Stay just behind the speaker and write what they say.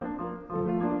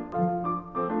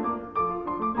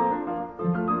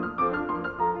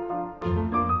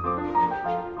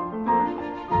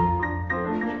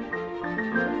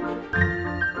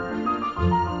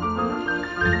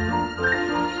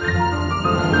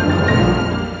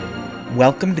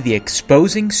Welcome to the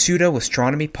Exposing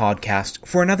Pseudo-Astronomy podcast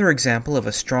for another example of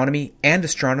astronomy and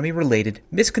astronomy-related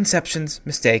misconceptions,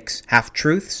 mistakes,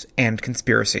 half-truths, and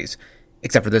conspiracies.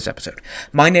 Except for this episode.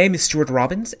 My name is Stuart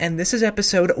Robbins, and this is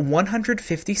episode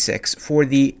 156 for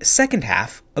the second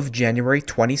half of January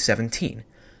 2017.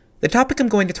 The topic I'm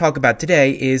going to talk about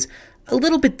today is a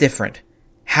little bit different.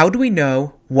 How do we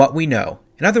know what we know?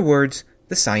 In other words,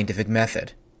 the scientific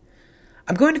method.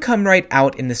 I'm going to come right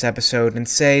out in this episode and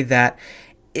say that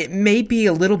it may be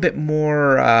a little bit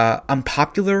more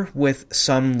unpopular with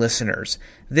some listeners.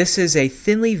 This is a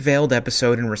thinly veiled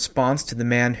episode in response to the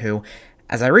man who,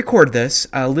 as I record this,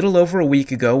 a little over a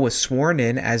week ago was sworn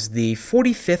in as the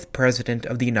 45th President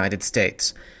of the United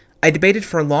States. I debated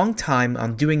for a long time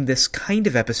on doing this kind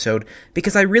of episode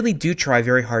because I really do try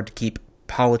very hard to keep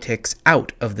politics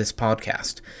out of this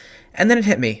podcast. And then it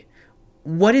hit me.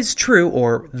 What is true,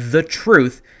 or the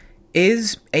truth,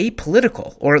 is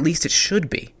apolitical, or at least it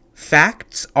should be.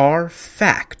 Facts are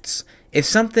facts. If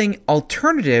something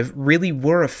alternative really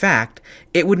were a fact,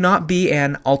 it would not be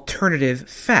an alternative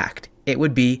fact. It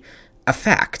would be a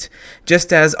fact.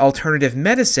 Just as alternative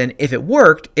medicine, if it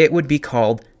worked, it would be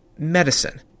called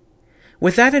medicine.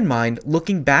 With that in mind,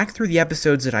 looking back through the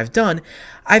episodes that I've done,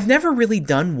 I've never really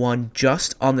done one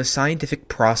just on the scientific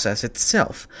process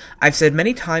itself. I've said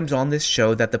many times on this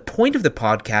show that the point of the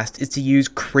podcast is to use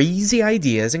crazy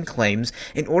ideas and claims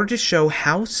in order to show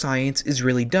how science is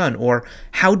really done, or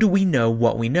how do we know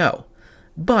what we know.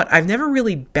 But I've never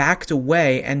really backed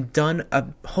away and done a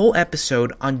whole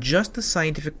episode on just the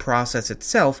scientific process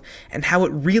itself and how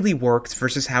it really works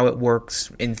versus how it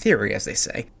works in theory, as they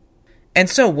say. And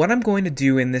so what I'm going to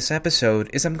do in this episode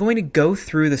is I'm going to go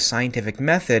through the scientific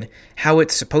method, how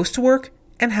it's supposed to work,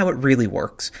 and how it really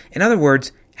works. In other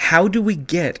words, how do we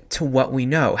get to what we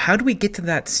know? How do we get to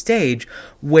that stage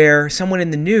where someone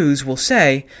in the news will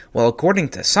say, well, according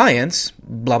to science,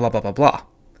 blah, blah, blah, blah, blah.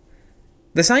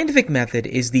 The scientific method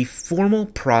is the formal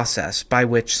process by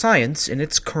which science, in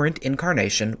its current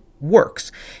incarnation,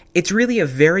 works. It's really a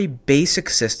very basic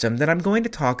system that I'm going to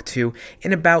talk to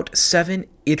in about 7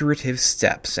 iterative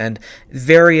steps, and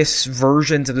various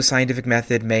versions of the scientific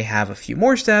method may have a few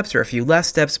more steps or a few less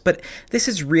steps, but this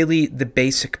is really the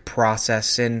basic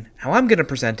process, and how I'm going to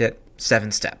present it,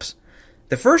 7 steps.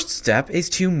 The first step is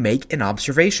to make an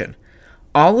observation.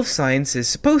 All of science is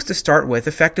supposed to start with,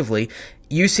 effectively,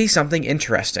 you see something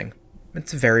interesting.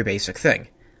 It's a very basic thing.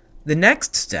 The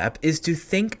next step is to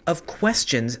think of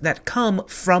questions that come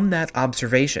from that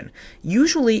observation,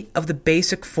 usually of the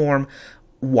basic form,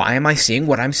 why am I seeing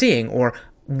what I'm seeing? Or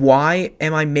why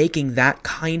am I making that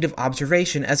kind of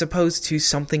observation as opposed to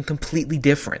something completely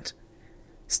different?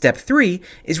 Step 3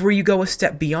 is where you go a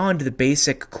step beyond the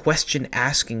basic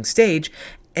question-asking stage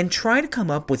and try to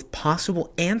come up with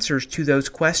possible answers to those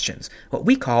questions, what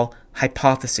we call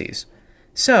hypotheses.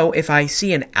 So, if I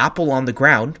see an apple on the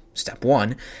ground, step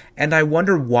 1, and I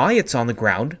wonder why it's on the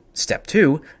ground, step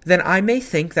 2, then I may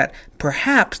think that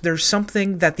perhaps there's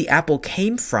something that the apple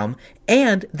came from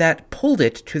and that pulled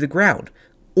it to the ground.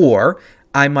 Or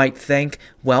I might think,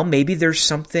 well, maybe there's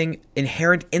something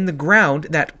inherent in the ground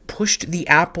that pushed the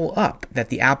apple up, that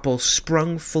the apple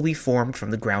sprung fully formed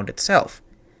from the ground itself.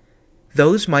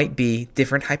 Those might be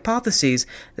different hypotheses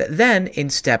that then, in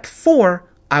step 4,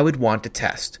 I would want to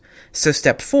test. So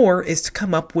step 4 is to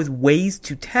come up with ways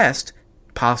to test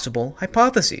possible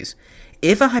hypotheses.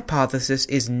 If a hypothesis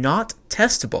is not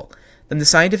testable, then the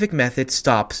scientific method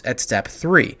stops at step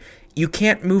 3. You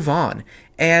can't move on.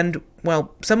 And,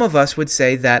 well, some of us would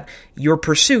say that your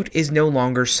pursuit is no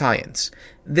longer science.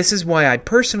 This is why I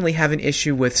personally have an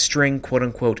issue with string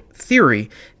quote-unquote theory,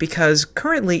 because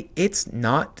currently it's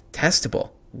not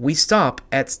testable. We stop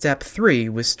at step 3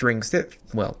 with string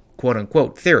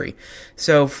quote-unquote theory.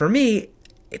 So for me,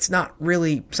 it's not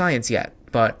really science yet,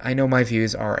 but I know my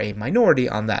views are a minority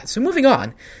on that. So moving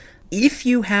on, if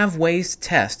you have ways to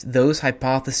test those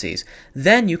hypotheses,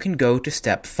 then you can go to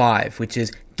step 5, which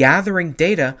is gathering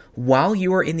data while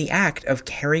you are in the act of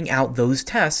carrying out those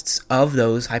tests of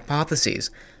those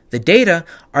hypotheses. The data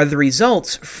are the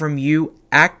results from you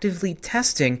actively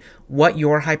testing what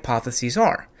your hypotheses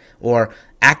are, or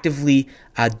actively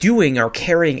doing or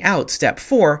carrying out step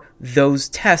 4, those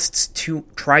tests to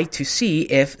try to see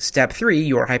if step 3,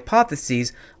 your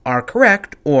hypotheses, are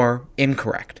correct or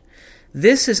incorrect.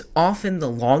 This is often the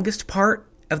longest part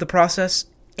of the process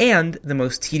and the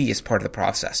most tedious part of the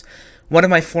process. One of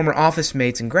my former office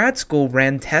mates in grad school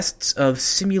ran tests of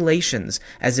simulations,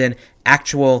 as in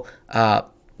actual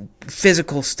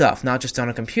physical stuff, not just on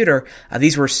a computer.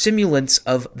 These were simulants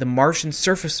of the Martian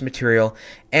surface material,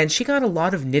 and she got a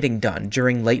lot of knitting done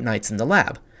during late nights in the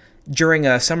lab. During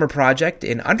a summer project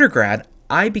in undergrad,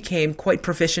 I became quite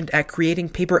proficient at creating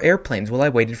paper airplanes while I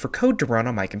waited for code to run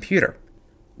on my computer.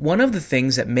 One of the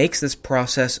things that makes this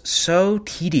process so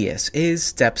tedious is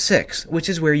step 6, which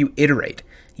is where you iterate.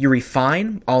 You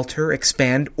refine, alter,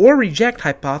 expand, or reject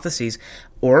hypotheses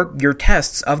or your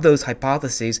tests of those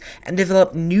hypotheses and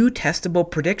develop new testable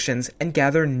predictions and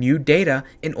gather new data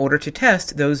in order to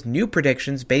test those new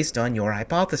predictions based on your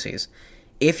hypotheses.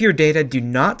 If your data do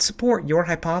not support your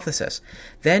hypothesis,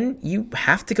 then you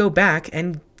have to go back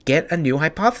and get a new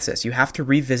hypothesis. You have to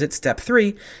revisit step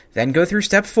 3, then go through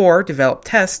step 4, develop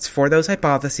tests for those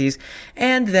hypotheses,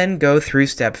 and then go through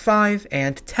step 5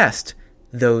 and test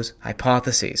those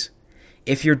hypotheses.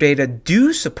 If your data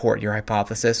do support your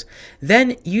hypothesis,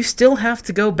 then you still have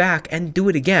to go back and do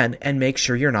it again and make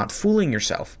sure you're not fooling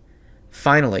yourself.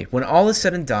 Finally, when all is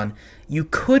said and done, you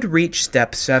could reach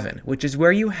step 7, which is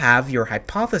where you have your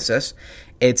hypothesis.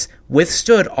 It's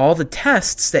withstood all the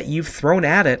tests that you've thrown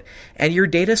at it, and your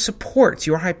data supports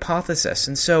your hypothesis.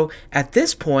 And so at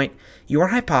this point, your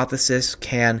hypothesis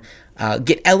can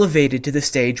get elevated to the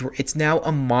stage where it's now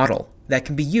a model that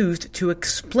can be used to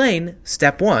explain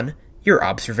step 1, your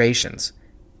observations.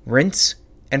 Rinse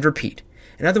and repeat.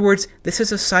 In other words, this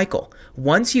is a cycle.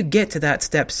 Once you get to that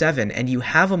step 7 and you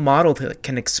have a model that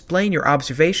can explain your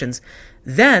observations,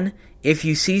 then if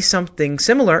you see something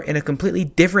similar in a completely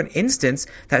different instance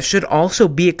that should also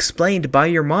be explained by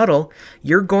your model,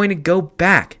 you're going to go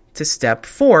back to step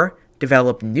 4,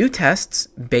 develop new tests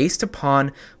based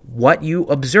upon what you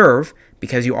observe,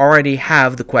 because you already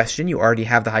have the question, you already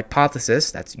have the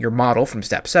hypothesis, that's your model from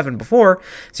step 7 before,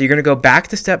 so you're going to go back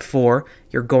to step 4,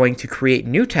 you're going to create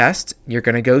new tests, you're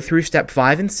going to go through step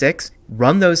 5 and 6,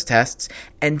 run those tests,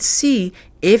 and see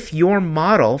if your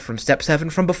model from step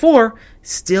 7 from before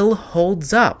still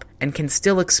holds up and can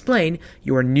still explain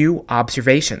your new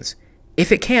observations.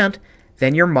 If it can't,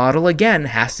 then your model again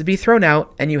has to be thrown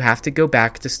out and you have to go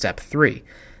back to step 3.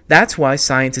 That's why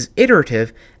science is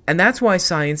iterative, and that's why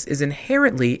science is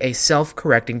inherently a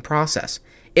self-correcting process.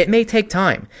 It may take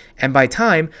time, and by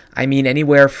time, I mean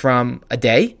anywhere from a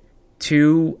day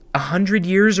to 100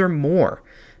 years or more.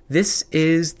 This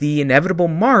is the inevitable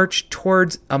march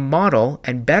towards a model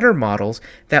and better models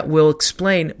that will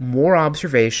explain more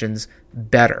observations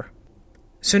better.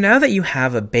 So now that you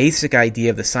have a basic idea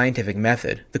of the scientific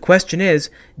method, the question is,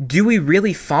 do we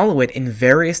really follow it in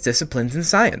various disciplines in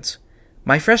science?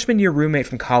 My freshman year roommate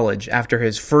from college, after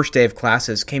his first day of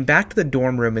classes, came back to the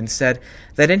dorm room and said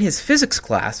that in his physics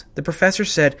class, the professor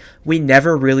said, "We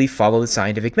never really follow the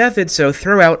scientific method, so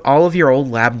throw out all of your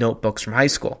old lab notebooks from high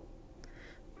school."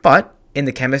 But in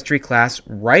the chemistry class,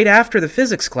 right after the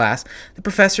physics class, the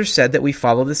professor said that we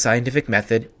follow the scientific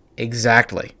method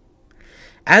exactly.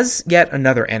 As yet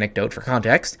another anecdote for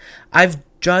context, I've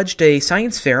judged a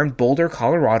science fair in Boulder,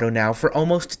 Colorado now for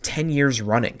almost 10 years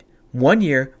running. One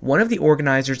year, one of the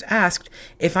organizers asked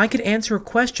if I could answer a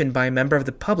question by a member of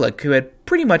the public who had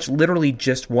pretty much literally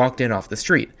just walked in off the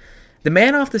street. The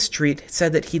man off the street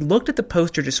said that he looked at the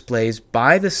poster displays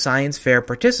by the science fair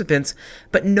participants,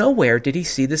 but nowhere did he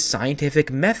see the scientific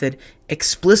method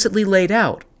explicitly laid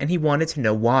out, and he wanted to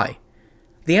know why.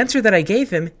 The answer that I gave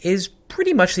him is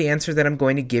pretty much the answer that I'm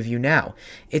going to give you now.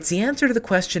 It's the answer to the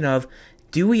question of,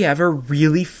 do we ever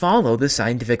really follow the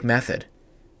scientific method?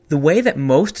 The way that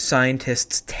most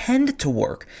scientists tend to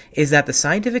work is that the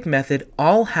scientific method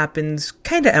all happens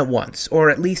kind of at once, or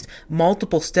at least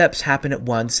multiple steps happen at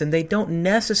once, and they don't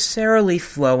necessarily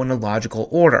flow in a logical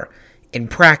order in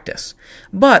practice.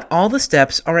 But all the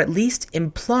steps are at least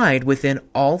implied within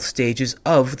all stages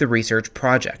of the research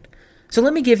project. So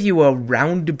let me give you a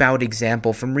roundabout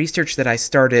example from research that I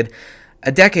started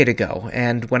a decade ago,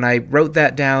 and when I wrote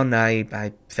that down,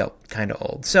 I felt kind of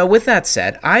old. So with that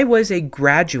said, I was a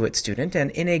graduate student,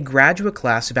 and in a graduate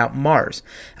class about Mars.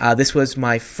 This was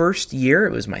my first year,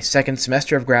 it was my second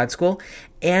semester of grad school,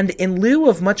 and in lieu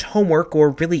of much homework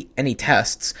or really any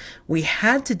tests, we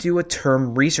had to do a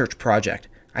term research project.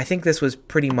 I think this was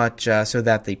pretty much so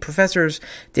that the professors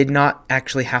did not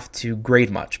actually have to grade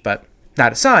much, but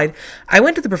that aside, I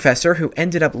went to the professor who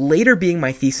ended up later being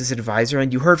my thesis advisor,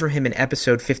 and you heard from him in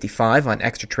episode 55 on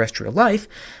extraterrestrial life.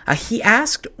 He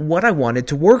asked what I wanted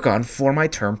to work on for my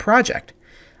term project.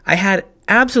 I had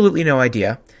absolutely no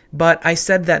idea, but I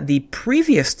said that the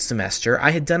previous semester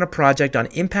I had done a project on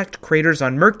impact craters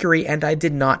on Mercury, and I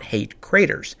did not hate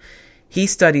craters. He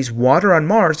studies water on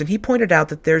Mars, and he pointed out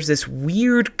that there's this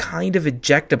weird kind of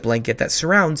ejecta blanket that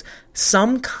surrounds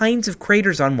some kinds of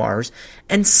craters on Mars,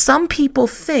 and some people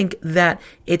think that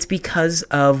it's because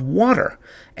of water.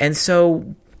 And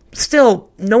so Still,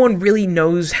 no one really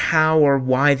knows how or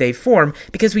why they form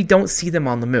because we don't see them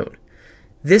on the moon.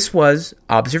 This was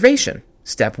observation,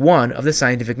 step 1 of the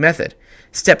scientific method.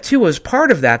 Step 2 was part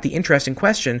of that, the interesting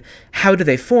question, how do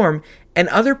they form? And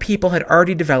other people had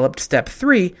already developed step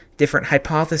 3, different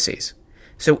hypotheses.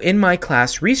 So in my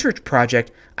class research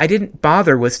project, I didn't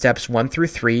bother with steps 1 through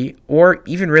 3, or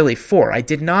even really 4. I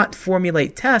did not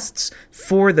formulate tests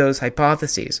for those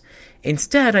hypotheses.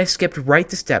 Instead, I skipped right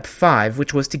to step 5,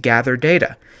 which was to gather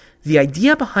data. The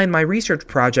idea behind my research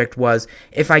project was,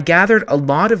 if I gathered a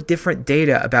lot of different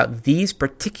data about these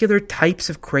particular types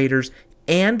of craters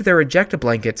and their ejecta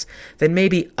blankets, then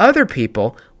maybe other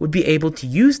people would be able to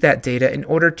use that data in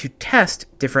order to test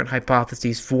different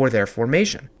hypotheses for their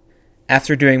formation.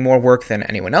 After doing more work than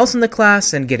anyone else in the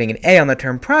class and getting an A on the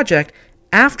term project,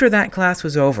 after that class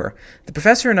was over, the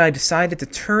professor and I decided to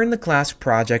turn the class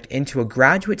project into a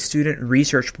graduate student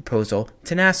research proposal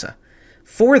to NASA.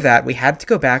 For that, we had to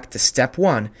go back to step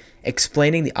 1,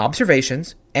 explaining the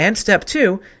observations, and step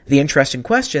 2, the interesting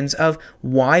questions of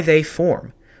why they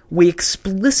form. We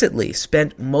explicitly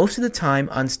spent most of the time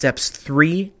on steps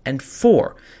 3 and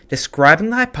 4, describing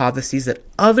the hypotheses that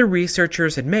other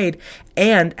researchers had made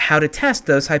and how to test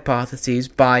those hypotheses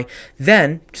by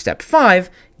then, step 5,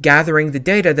 gathering the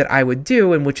data that I would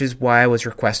do, and which is why I was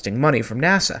requesting money from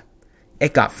NASA.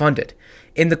 It got funded.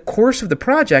 In the course of the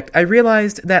project, I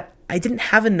realized that I didn't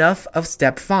have enough of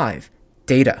step 5,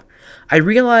 data. I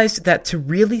realized that to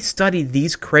really study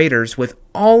these craters with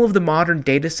all of the modern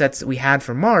data sets that we had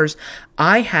from Mars,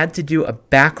 I had to do a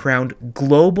background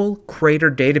global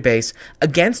crater database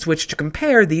against which to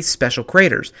compare these special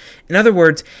craters. In other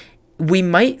words, we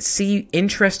might see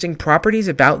interesting properties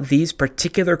about these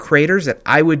particular craters that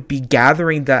I would be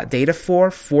gathering that data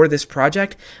for this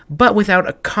project, but without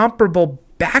a comparable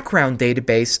background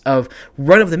database of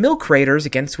run-of-the-mill craters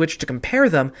against which to compare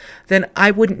them, then I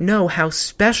wouldn't know how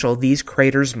special these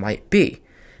craters might be.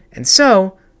 And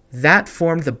so, that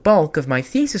formed the bulk of my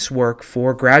thesis work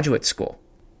for graduate school.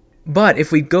 But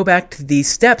if we go back to these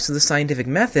steps of the scientific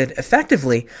method,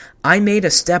 effectively, I made a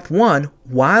step 1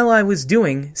 while I was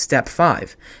doing step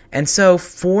 5. And so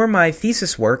for my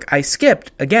thesis work, I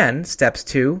skipped, again, steps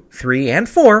 2, 3, and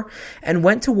 4, and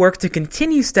went to work to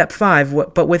continue step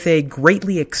 5, but with a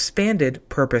greatly expanded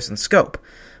purpose and scope.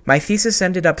 My thesis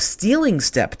ended up stealing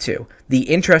step 2, the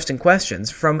interesting questions,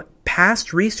 from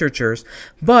past researchers,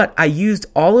 but I used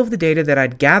all of the data that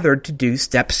I'd gathered to do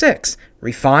step 6,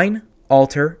 refine,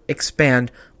 alter,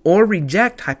 expand, or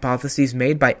reject hypotheses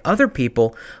made by other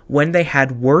people when they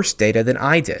had worse data than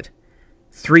I did.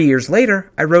 3 years later,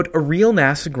 I wrote a real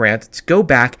NASA grant to go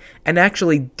back and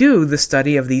actually do the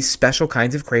study of these special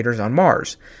kinds of craters on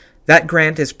Mars. That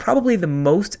grant is probably the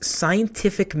most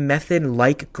scientific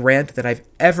method-like grant that I've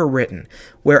ever written,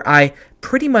 where I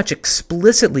pretty much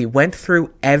explicitly went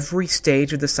through every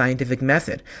stage of the scientific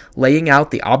method, laying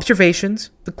out the observations,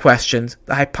 the questions,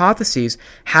 the hypotheses,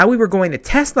 how we were going to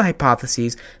test the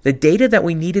hypotheses, the data that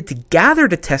we needed to gather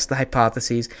to test the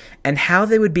hypotheses, and how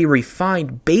they would be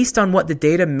refined based on what the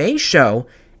data may show,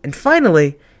 and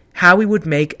finally, how we would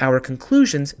make our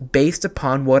conclusions based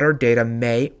upon what our data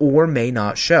may or may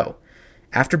not show.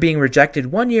 After being rejected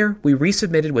 1 year, we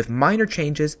resubmitted with minor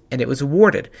changes and it was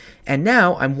awarded, and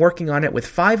now I'm working on it with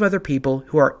 5 other people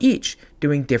who are each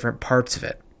doing different parts of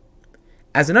it.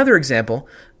 As another example,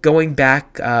 going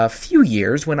back a few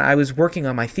years when I was working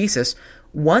on my thesis,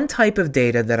 one type of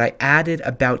data that I added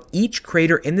about each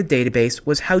crater in the database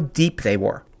was how deep they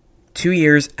were. 2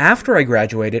 years after I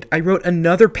graduated, I wrote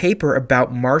another paper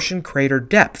about Martian crater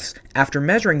depths after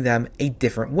measuring them a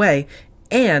different way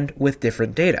and with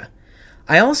different data.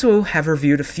 I also have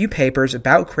reviewed a few papers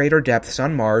about crater depths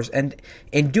on Mars, and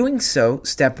in doing so,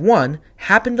 step 1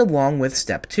 happened along with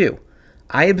step 2.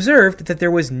 I observed that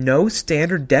there was no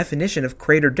standard definition of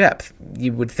crater depth.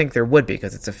 You would think there would be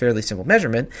because it's a fairly simple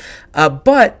measurement,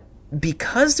 but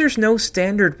because there's no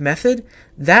standard method,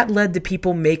 that led to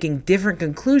people making different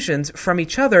conclusions from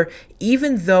each other,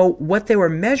 even though what they were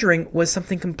measuring was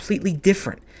something completely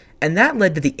different. And that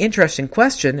led to the interesting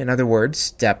question, in other words,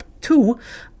 step 2,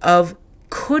 of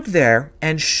could there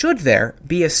and should there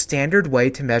be a standard way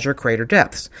to measure crater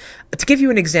depths? To give you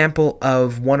an example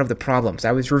of one of the problems,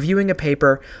 I was reviewing a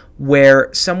paper where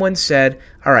someone said,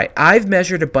 all right, I've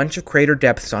measured a bunch of crater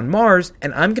depths on Mars,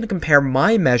 and I'm going to compare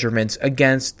my measurements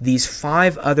against these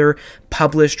 5 other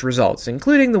published results,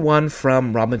 including the one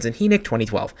from Robinson-Hynek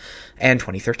 2012 and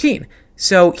 2013.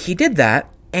 So he did that,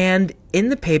 and in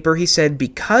the paper he said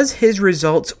because his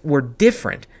results were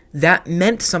different, that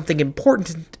meant something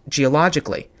important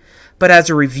geologically. But as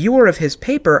a reviewer of his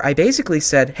paper, I basically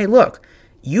said, hey look,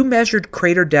 you measured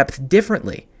crater depth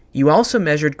differently. You also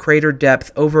measured crater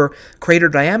depth over crater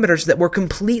diameters that were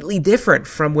completely different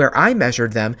from where I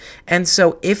measured them. And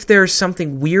so if there's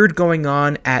something weird going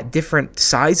on at different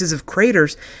sizes of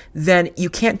craters, then you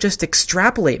can't just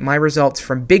extrapolate my results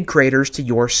from big craters to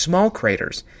your small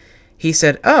craters. He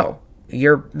said, "Oh,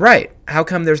 you're right. How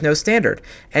come there's no standard?"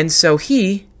 And so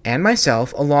he and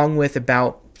myself, along with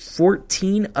about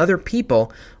 14 other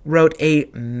people, wrote a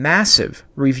massive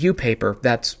review paper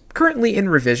that's currently in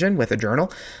revision with a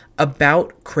journal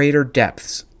about crater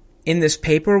depths. In this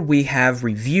paper, we have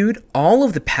reviewed all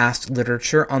of the past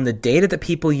literature on the data that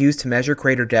people use to measure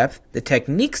crater depth, the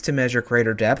techniques to measure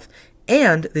crater depth,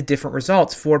 and the different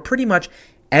results for pretty much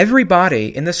every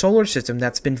body in the solar system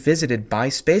that's been visited by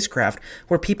spacecraft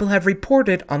where people have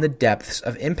reported on the depths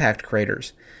of impact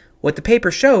craters. What the paper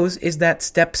shows is that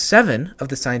step 7 of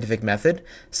the scientific method,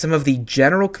 some of the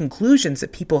general conclusions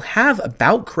that people have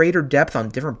about crater depth on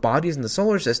different bodies in the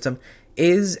solar system,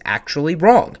 is actually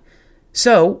wrong.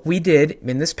 So we did,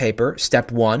 in this paper,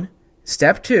 step 1,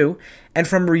 step 2, and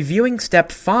from reviewing step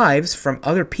 5s from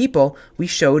other people, we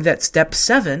showed that step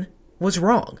 7 was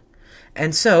wrong.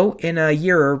 And so, in a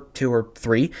year or 2 or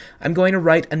 3, I'm going to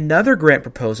write another grant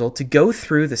proposal to go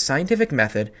through the scientific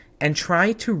method and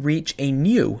try to reach a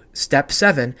new step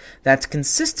 7 that's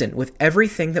consistent with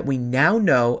everything that we now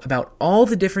know about all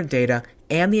the different data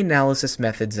and the analysis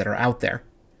methods that are out there.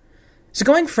 So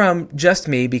going from just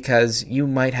me, because you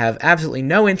might have absolutely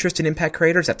no interest in impact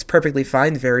craters, that's perfectly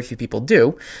fine, very few people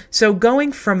do. So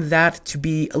going from that to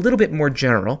be a little bit more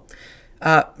general,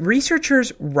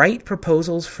 researchers write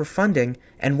proposals for funding,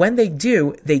 and when they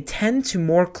do, they tend to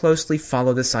more closely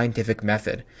follow the scientific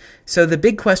method. So the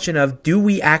big question of, do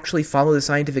we actually follow the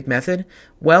scientific method?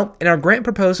 Well, in our grant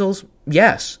proposals,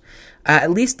 yes. At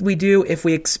least we do if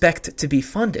we expect to be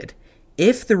funded.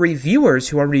 If the reviewers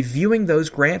who are reviewing those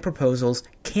grant proposals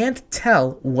can't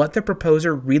tell what the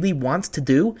proposer really wants to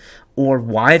do, or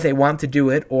why they want to do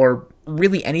it, or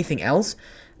really anything else,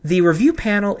 the review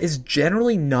panel is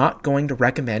generally not going to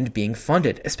recommend being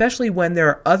funded, especially when there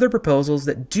are other proposals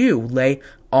that do lay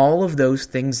all of those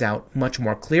things out much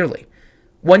more clearly.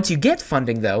 Once you get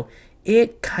funding, though,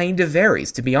 it kind of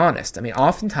varies, to be honest. I mean,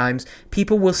 oftentimes,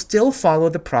 people will still follow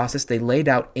the process they laid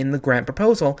out in the grant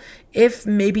proposal, if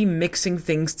maybe mixing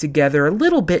things together a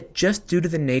little bit just due to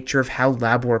the nature of how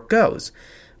lab work goes.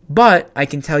 But I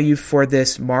can tell you for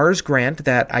this Mars grant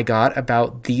that I got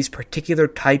about these particular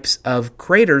types of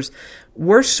craters,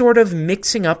 we're sort of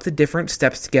mixing up the different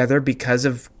steps together because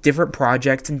of different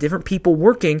projects and different people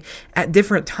working at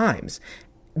different times.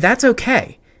 That's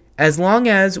okay, as long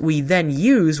as we then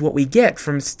use what we get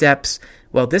from steps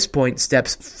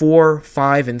 4,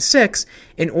 5, and 6,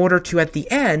 in order to, at the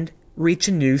end, reach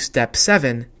a new step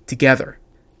 7 together.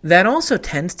 That also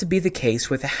tends to be the case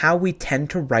with how we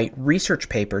tend to write research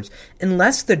papers,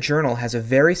 unless the journal has a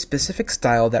very specific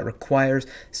style that requires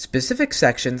specific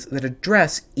sections that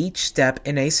address each step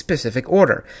in a specific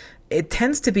order. It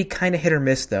tends to be kind of hit or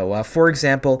miss, though. For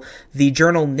example, the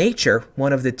journal Nature,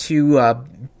 one of the two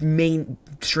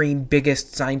mainstream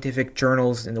biggest scientific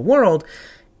journals in the world,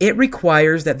 it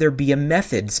requires that there be a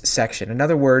methods section. In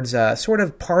other words, sort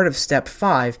of part of step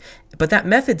 5, but that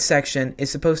methods section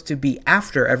is supposed to be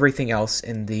after everything else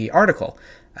in the article.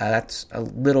 That's a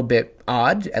little bit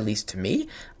odd, at least to me,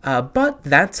 but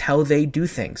that's how they do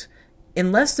things.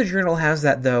 Unless the journal has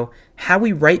that, though, how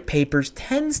we write papers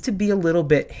tends to be a little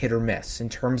bit hit or miss in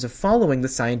terms of following the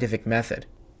scientific method.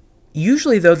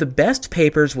 Usually, though, the best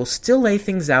papers will still lay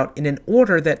things out in an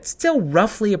order that still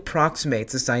roughly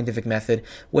approximates the scientific method,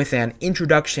 with an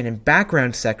introduction and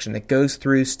background section that goes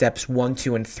through steps 1,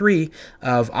 2, and 3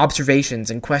 of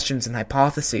observations and questions and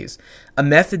hypotheses. A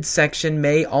methods section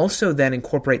may also then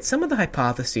incorporate some of the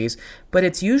hypotheses, but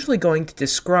it's usually going to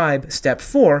describe step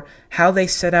 4, how they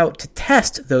set out to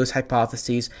test those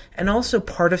hypotheses, and also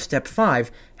part of step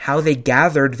 5, how they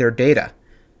gathered their data.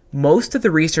 Most of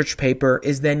the research paper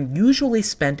is then usually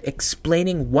spent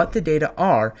explaining what the data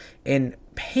are in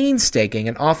painstaking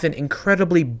and often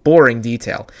incredibly boring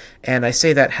detail. And I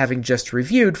say that having just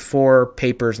reviewed 4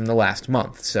 papers in the last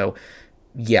month. So,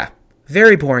 yeah,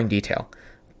 very boring detail.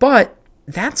 But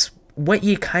that's what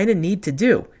you kind of need to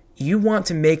do. You want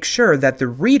to make sure that the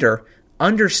reader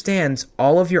understands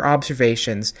all of your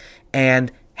observations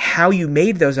and how you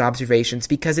made those observations,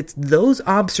 because it's those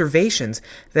observations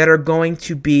that are going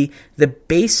to be the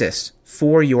basis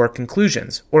for your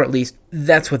conclusions, or at least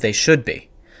that's what they should be.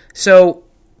 So,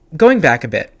 going back a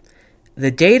bit,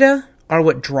 the data are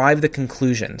what drive the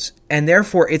conclusions, and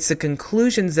therefore it's the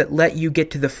conclusions that let you get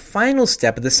to the final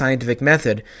step of the scientific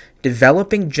method,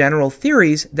 developing general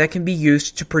theories that can be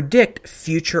used to predict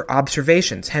future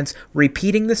observations, hence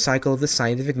repeating the cycle of the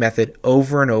scientific method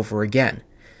over and over again.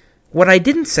 What I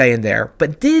didn't say in there,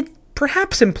 but did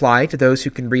perhaps imply to those who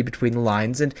can read between the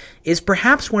lines, and is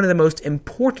perhaps one of the most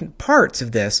important parts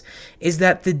of this, is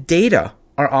that the data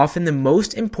are often the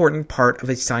most important part of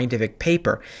a scientific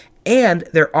paper, and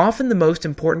they're often the most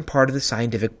important part of the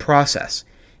scientific process.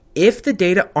 If the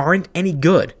data aren't any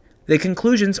good, the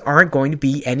conclusions aren't going to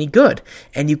be any good,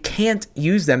 and you can't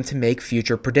use them to make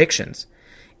future predictions.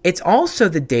 It's also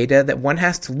the data that one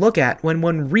has to look at when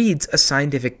one reads a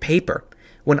scientific paper.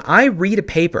 When I read a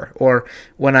paper, or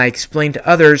when I explain to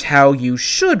others how you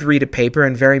should read a paper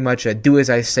in very much a do as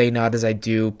I say, not as I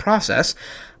do process,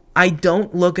 I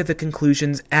don't look at the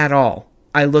conclusions at all.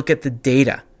 I look at the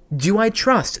data. Do I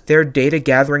trust their data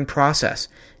gathering process?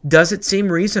 Does it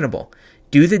seem reasonable?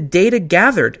 Do the data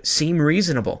gathered seem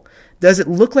reasonable? Does it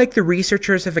look like the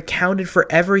researchers have accounted for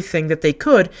everything that they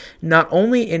could, not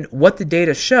only in what the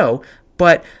data show,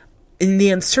 but in the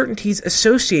uncertainties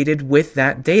associated with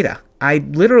that data? I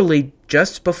literally,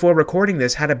 just before recording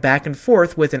this, had a back and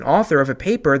forth with an author of a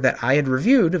paper that I had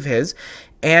reviewed of his,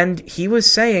 and he was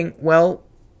saying, well,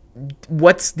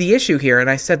 what's the issue here? And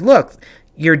I said, look,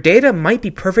 your data might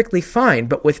be perfectly fine,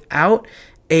 but without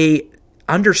a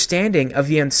understanding of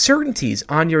the uncertainties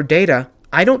on your data,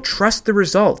 I don't trust the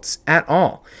results at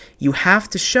all. You have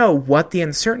to show what the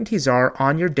uncertainties are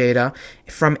on your data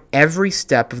from every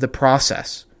step of the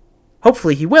process.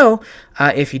 Hopefully he will.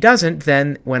 If he doesn't,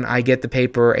 then when I get the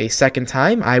paper a second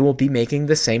time, I will be making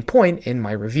the same point in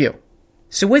my review.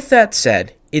 So with that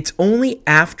said, it's only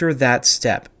after that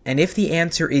step, and if the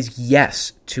answer is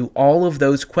yes to all of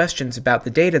those questions about the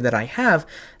data that I have,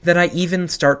 that I even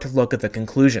start to look at the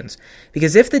conclusions.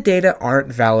 Because if the data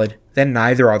aren't valid, then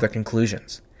neither are the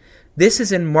conclusions. This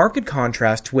is in marked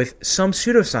contrast with some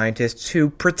pseudoscientists who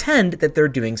pretend that they're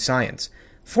doing science.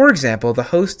 For example, the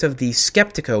host of the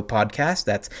Skeptiko podcast,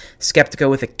 that's Skeptiko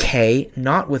with a K,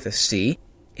 not with a C,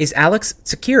 is Alex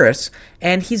Tsakiris,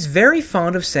 and he's very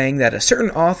fond of saying that a certain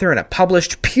author in a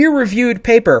published, peer-reviewed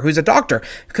paper, who's a doctor,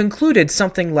 concluded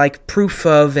something like proof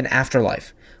of an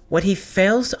afterlife. What he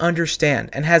fails to understand,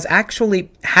 and has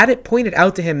actually had it pointed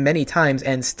out to him many times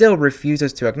and still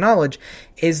refuses to acknowledge,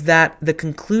 is that the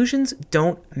conclusions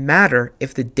don't matter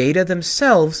if the data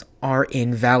themselves are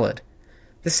invalid.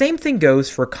 The same thing goes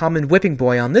for a common whipping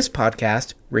boy on this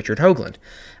podcast, Richard Hoagland.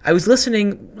 I was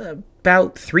listening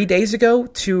about 3 days ago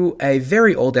to a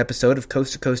very old episode of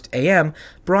Coast to Coast AM,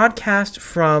 broadcast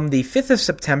from the 5th of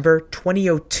September,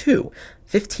 2002,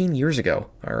 15 years ago,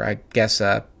 or I guess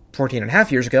 14 and a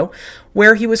half years ago,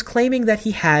 where he was claiming that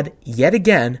he had, yet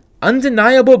again,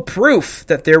 undeniable proof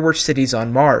that there were cities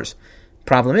on Mars.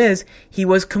 Problem is, he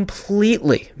was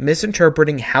completely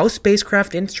misinterpreting how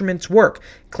spacecraft instruments work,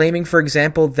 claiming, for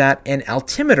example, that an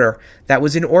altimeter that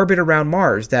was in orbit around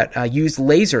Mars that used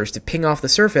lasers to ping off the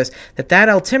surface, that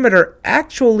altimeter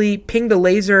actually pinged a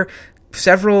laser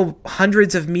several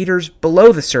hundreds of meters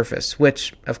below the surface,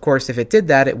 which, of course, if it did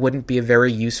that, it wouldn't be a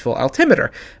very useful altimeter.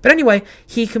 But anyway,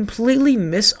 he completely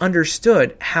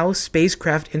misunderstood how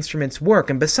spacecraft instruments work,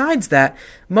 and besides that,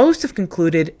 most have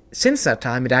concluded since that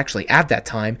time, and actually at that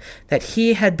time, that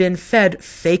he had been fed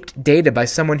faked data by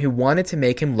someone who wanted to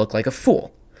make him look like a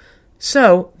fool.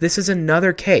 So, this is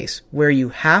another case where you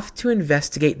have to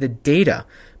investigate the data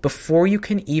before you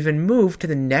can even move to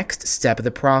the next step of the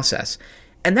process.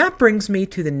 And that brings me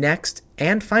to the next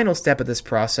and final step of this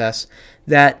process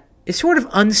that is sort of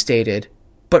unstated,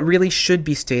 but really should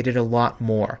be stated a lot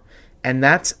more. And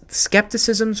that's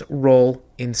skepticism's role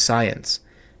in science.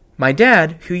 My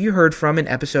dad, who you heard from in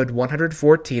episode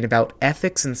 114 about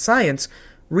ethics and science,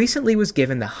 recently was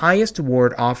given the highest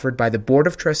award offered by the Board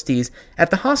of Trustees at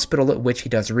the hospital at which he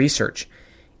does research.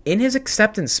 In his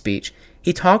acceptance speech,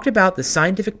 he talked about the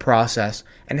scientific process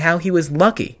and how he was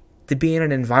lucky to be in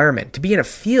an environment, to be in a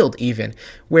field even,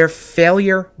 where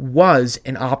failure was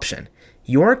an option.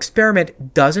 Your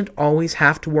experiment doesn't always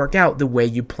have to work out the way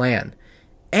you plan.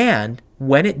 And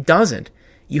when it doesn't,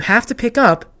 you have to pick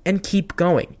up and keep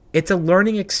going. It's a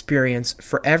learning experience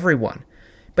for everyone.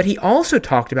 But he also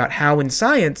talked about how in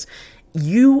science,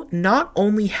 you not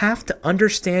only have to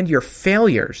understand your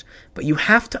failures, but you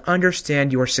have to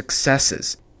understand your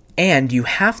successes. And you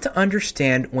have to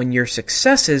understand when your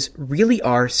successes really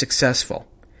are successful.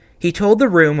 He told the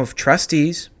room of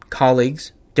trustees,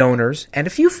 colleagues, donors, and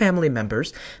a few family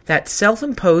members that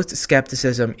self-imposed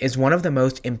skepticism is one of the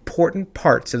most important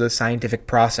parts of the scientific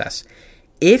process.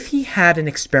 If he had an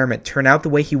experiment turn out the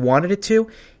way he wanted it to,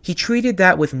 he treated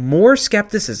that with more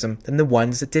skepticism than the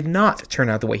ones that did not turn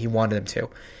out the way he wanted them to.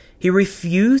 He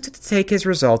refused to take his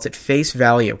results at face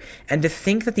value and to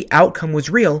think that the outcome was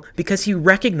real because he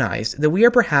recognized that we are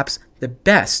perhaps the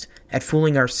best at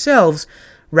fooling ourselves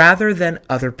rather than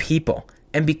other people.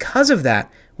 And because of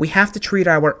that, we have to treat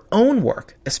our own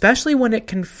work, especially when it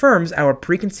confirms our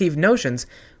preconceived notions,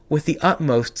 with the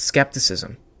utmost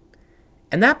skepticism.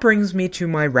 And that brings me to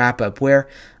my wrap-up, where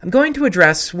I'm going to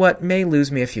address what may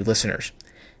lose me a few listeners.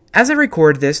 As I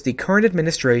record this, the current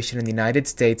administration in the United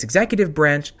States executive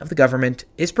branch of the government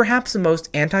is perhaps the most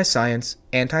anti-science,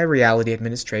 anti-reality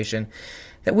administration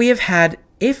that we have had,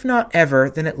 if not ever,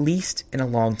 then at least in a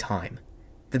long time.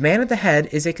 The man at the head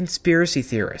is a conspiracy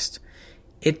theorist.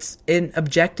 It's an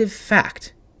objective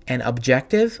fact, an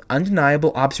objective,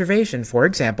 undeniable observation, for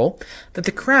example, that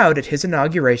the crowd at his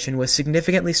inauguration was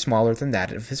significantly smaller than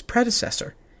that of his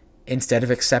predecessor. Instead of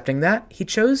accepting that, he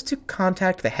chose to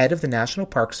contact the head of the National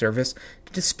Park Service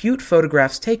to dispute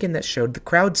photographs taken that showed the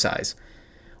crowd size.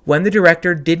 When the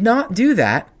director did not do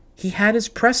that, he had his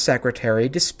press secretary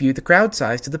dispute the crowd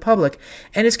size to the public,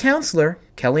 and his counselor,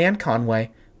 Kellyanne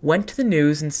Conway, went to the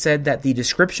news and said that the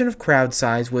description of crowd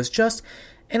size was just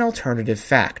an alternative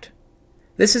fact.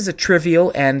 This is a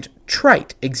trivial and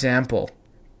trite example,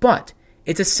 but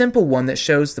it's a simple one that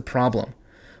shows the problem.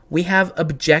 We have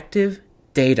objective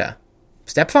data,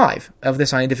 step 5 of the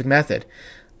scientific method,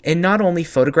 and not only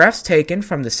photographs taken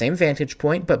from the same vantage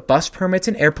point, but bus permits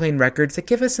and airplane records that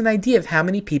give us an idea of how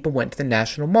many people went to the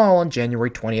National Mall on January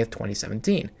 20th,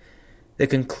 2017. The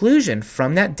conclusion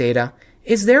from that data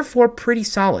is therefore pretty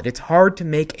solid. It's hard to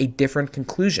make a different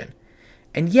conclusion.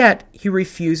 And yet, he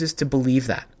refuses to believe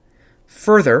that.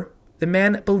 Further, the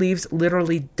man believes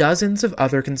literally dozens of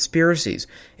other conspiracies,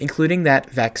 including that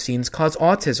vaccines cause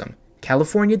autism,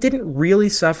 California didn't really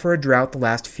suffer a drought the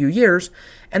last few years,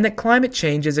 and that climate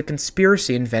change is a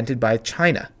conspiracy invented by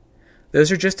China.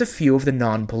 Those are just a few of the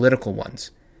non-political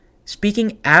ones.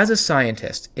 Speaking as a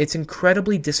scientist, it's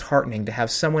incredibly disheartening to have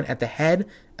someone at the head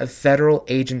of federal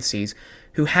agencies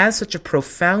who has such a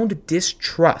profound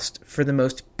distrust for the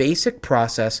most basic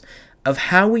process of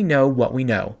how we know what we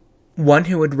know. One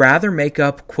who would rather make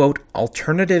up, quote,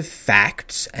 alternative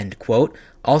facts, end quote,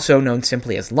 also known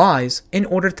simply as lies, in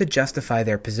order to justify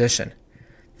their position.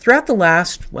 Throughout the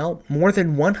last, more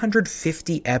than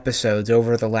 150 episodes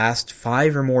over the last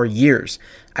 5 or more years,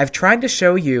 I've tried to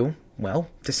show you,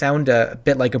 to sound a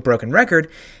bit like a broken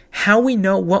record, how we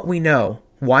know what we know,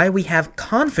 why we have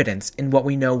confidence in what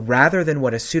we know rather than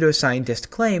what a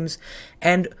pseudoscientist claims,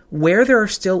 and where there are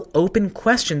still open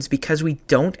questions because we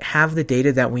don't have the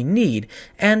data that we need,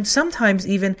 and sometimes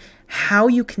even how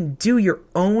you can do your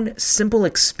own simple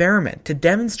experiment to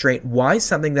demonstrate why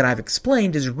something that I've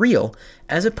explained is real,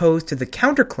 as opposed to the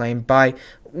counterclaim by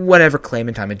whatever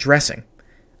claimant I'm addressing.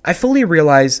 I fully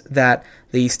realize that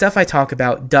the stuff I talk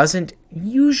about doesn't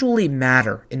usually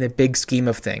matter in the big scheme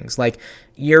of things. Like,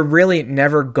 you're really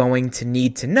never going to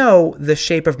need to know the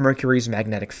shape of Mercury's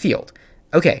magnetic field.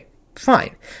 Okay,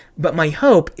 fine. But my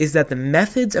hope is that the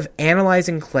methods of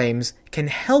analyzing claims can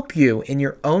help you in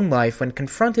your own life when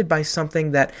confronted by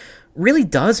something that really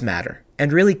does matter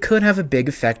and really could have a big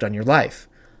effect on your life.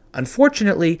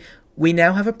 Unfortunately, we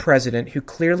now have a president who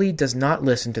clearly does not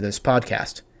listen to this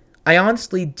podcast. I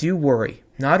honestly do worry,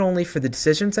 not only for the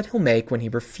decisions that he'll make when he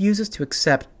refuses to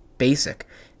accept basic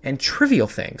and trivial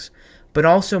things, but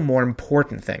also more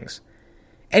important things.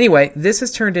 Anyway, this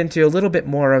has turned into a little bit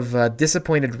more of a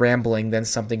disappointed rambling than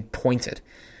something pointed.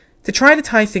 To try to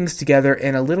tie things together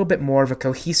in a little bit more of a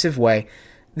cohesive way,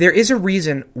 there is a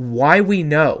reason why we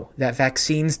know that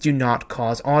vaccines do not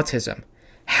cause autism,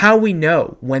 how we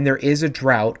know when there is a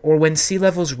drought or when sea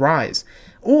levels rise,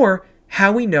 or how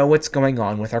we know what's going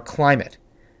on with our climate.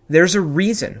 There's a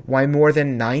reason why more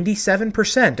than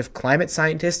 97% of climate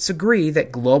scientists agree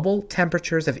that global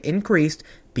temperatures have increased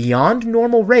beyond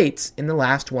normal rates in the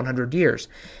last 100 years,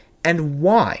 and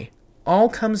why all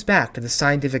comes back to the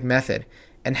scientific method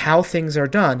and how things are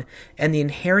done and the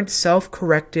inherent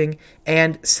self-correcting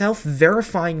and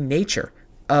self-verifying nature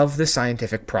of the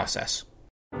scientific process.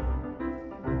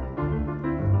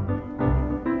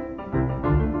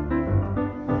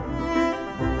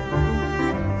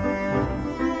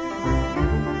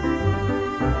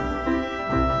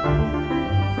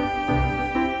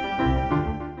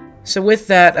 So with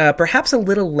that, perhaps a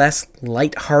little less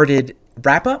lighthearted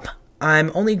wrap-up,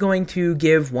 I'm only going to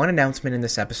give one announcement in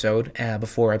this episode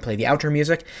before I play the outro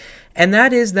music, and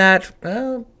that is that,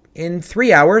 in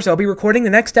 3 hours, I'll be recording the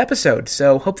next episode,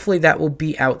 so hopefully that will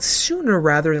be out sooner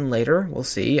rather than later. We'll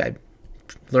see. I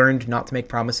learned not to make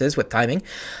promises with timing.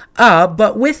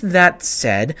 But with that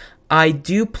said, I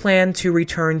do plan to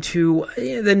return to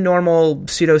the normal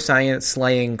pseudoscience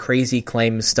slaying crazy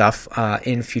claims stuff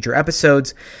in future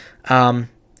episodes. As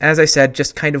I said,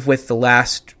 just kind of with the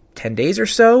last 10 days or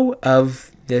so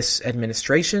of this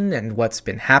administration and what's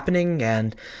been happening,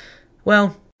 and,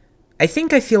 well, I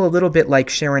think I feel a little bit like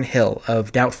Sharon Hill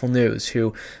of Doubtful News,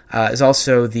 who is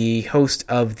also the host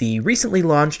of the recently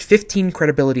launched 15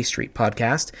 Credibility Street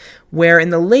podcast, where in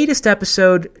the latest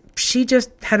episode, she just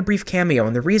had a brief cameo,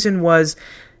 and the reason was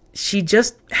she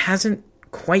just hasn't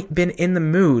quite been in the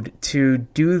mood to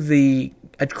do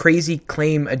a crazy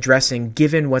claim addressing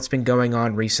given what's been going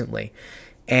on recently.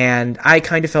 And I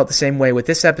kind of felt the same way with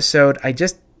this episode. I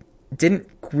just didn't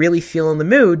really feel in the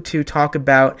mood to talk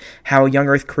about how young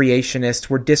Earth creationists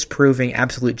were disproving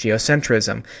absolute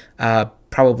geocentrism,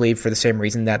 probably for the same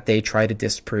reason that they try to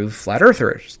disprove flat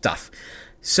earther stuff.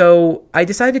 So I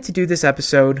decided to do this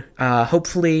episode.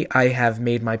 Hopefully I have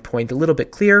made my point a little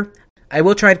bit clear. I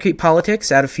will try to keep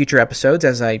politics out of future episodes,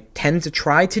 as I tend to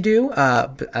try to do,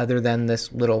 other than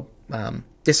this little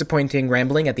disappointing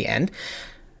rambling at the end.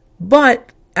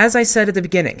 But, as I said at the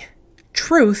beginning,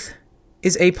 truth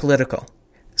is apolitical.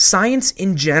 Science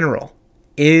in general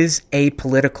is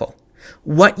apolitical.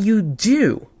 What you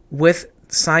do with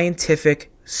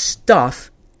scientific stuff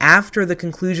after the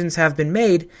conclusions have been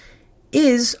made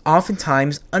is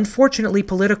oftentimes, unfortunately,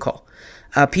 political.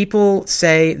 People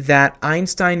say that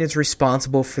Einstein is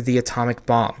responsible for the atomic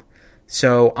bomb.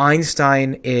 So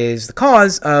Einstein is the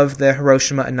cause of the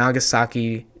Hiroshima and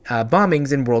Nagasaki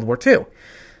bombings in World War II.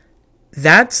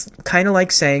 That's kind of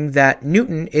like saying that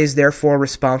Newton is therefore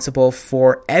responsible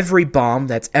for every bomb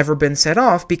that's ever been set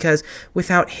off, because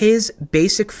without his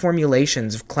basic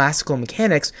formulations of classical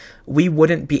mechanics, we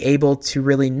wouldn't be able to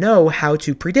really know how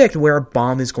to predict where a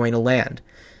bomb is going to land.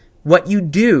 What you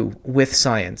do with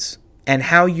science and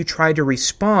how you try to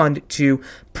respond to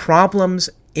problems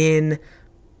in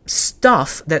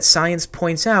stuff that science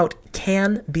points out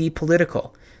can be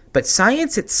political. But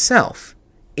science itself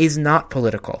is not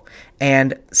political,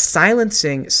 and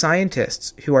silencing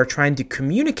scientists who are trying to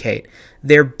communicate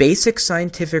their basic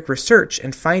scientific research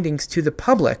and findings to the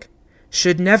public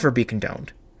should never be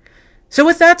condoned. So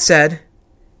with that said,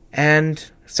 and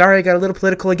sorry I got a little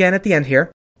political again at the end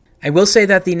here, I will say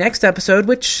that the next episode,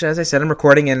 which, as I said, I'm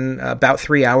recording in about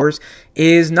 3 hours,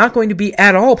 is not going to be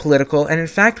at all political, and in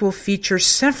fact will feature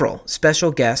several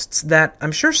special guests that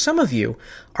I'm sure some of you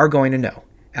are going to know.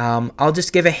 I'll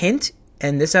just give a hint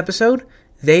in this episode: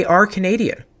 they are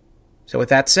Canadian. So with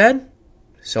that said,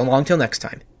 so long till next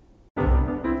time.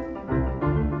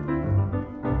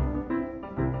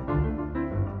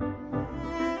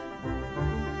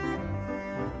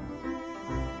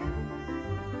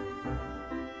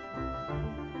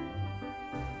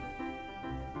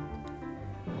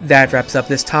 That wraps up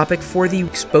this topic for the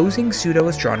Exposing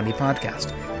Pseudo-Astronomy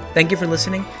podcast. Thank you for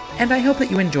listening, and I hope that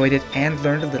you enjoyed it and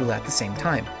learned a little at the same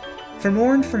time. For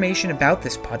more information about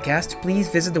this podcast, please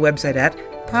visit the website at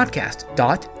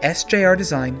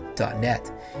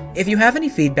podcast.sjrdesign.net. If you have any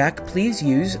feedback, please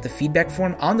use the feedback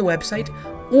form on the website,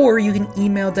 or you can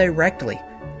email directly,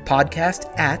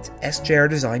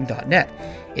 podcast@sjrdesign.net.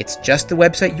 It's just the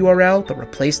website URL, but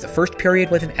replace the first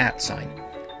period with an @ sign.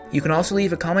 You can also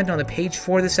leave a comment on the page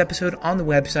for this episode on the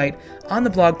website, on the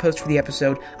blog post for the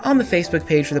episode, on the Facebook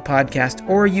page for the podcast,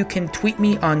 or you can tweet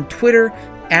me on Twitter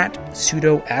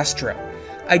 @pseudoastro.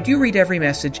 I do read every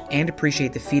message and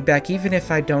appreciate the feedback, even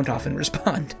if I don't often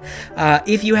respond.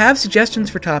 If you have suggestions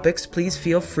for topics, please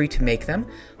feel free to make them.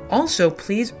 Also,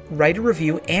 please write a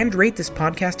review and rate this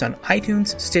podcast on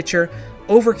iTunes, Stitcher,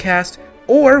 Overcast,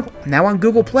 or now on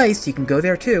Google Play, so you can go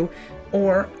there too,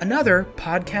 or another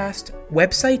podcast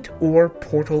website or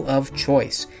portal of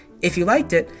choice. If you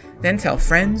liked it, then tell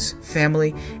friends,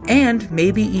 family, and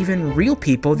maybe even real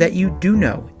people that you do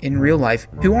know in real life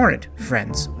who aren't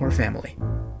friends or family.